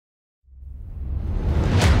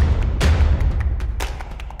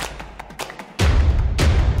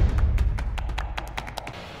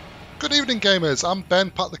Good evening gamers, I'm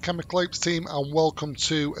Ben, part of the Chemical Apes team, and welcome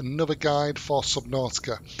to another guide for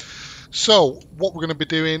Subnautica. So what we're going to be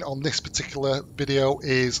doing on this particular video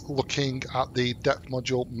is looking at the depth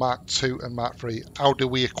module Mark 2 and Mark 3. How do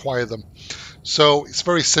we acquire them? So it's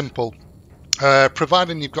very simple.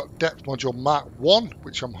 Providing you've got depth module Mark 1,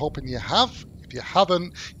 which I'm hoping you have. If you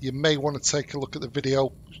haven't, you may want to take a look at the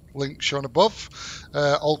video link shown above.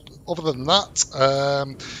 Other than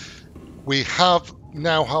that, we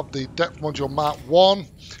now have the depth module Mark 1,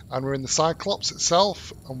 and we're in the Cyclops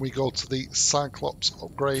itself, and we go to the Cyclops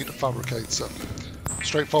upgrade fabricator.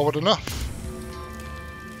 Straightforward enough.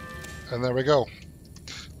 And there we go.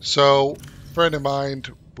 So bearing in mind,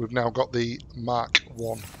 we've now got the Mark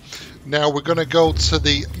 1. Now we're going to go to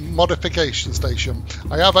the Modification Station.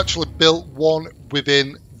 I have actually built one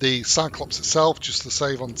within the Cyclops itself just to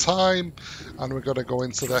save on time, and we're going to go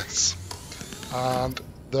into this. And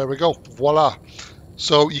there we go, voila.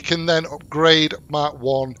 So you can then upgrade Mark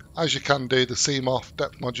 1 as you can do the CMOF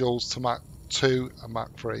depth modules to Mark 2 and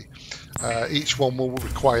Mark 3. Each one will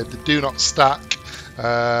require the do not stack,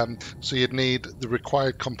 so you'd need the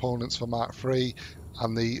required components for Mark 3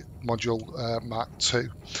 and the module Mark 2.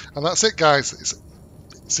 And that's it, guys.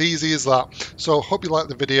 It's easy as that. So hope you liked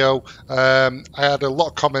the video. I had a lot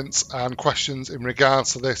of comments and questions in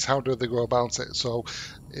regards to this. How do they go about it? So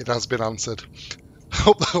it has been answered.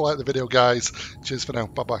 Hope you liked the video, guys. Cheers for now.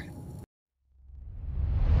 Bye bye.